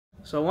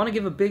So I want to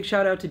give a big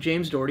shout out to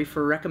James Doherty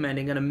for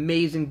recommending an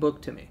amazing book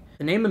to me.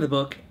 The name of the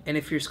book, and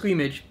if you're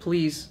squeamish,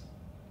 please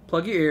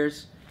plug your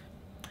ears,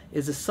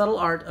 is The Subtle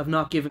Art of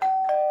Not Giving.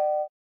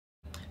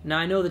 Now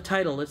I know the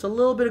title, it's a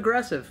little bit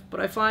aggressive, but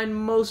I find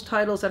most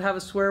titles that have a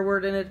swear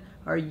word in it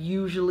are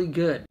usually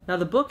good. Now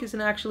the book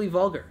isn't actually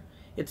vulgar.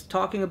 It's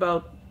talking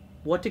about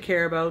what to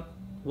care about,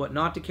 what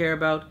not to care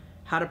about,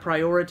 how to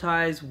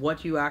prioritize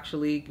what you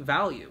actually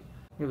value.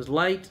 It was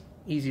light,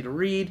 easy to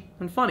read,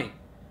 and funny.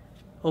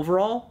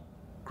 Overall,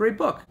 great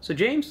book. So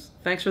James,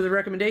 thanks for the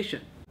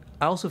recommendation.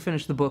 I also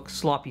finished the book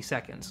Sloppy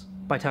Seconds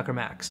by Tucker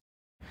Max.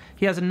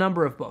 He has a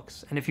number of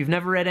books, and if you've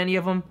never read any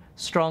of them,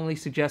 strongly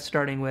suggest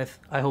starting with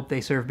I Hope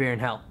They Serve Beer in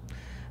Hell.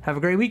 Have a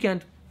great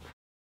weekend.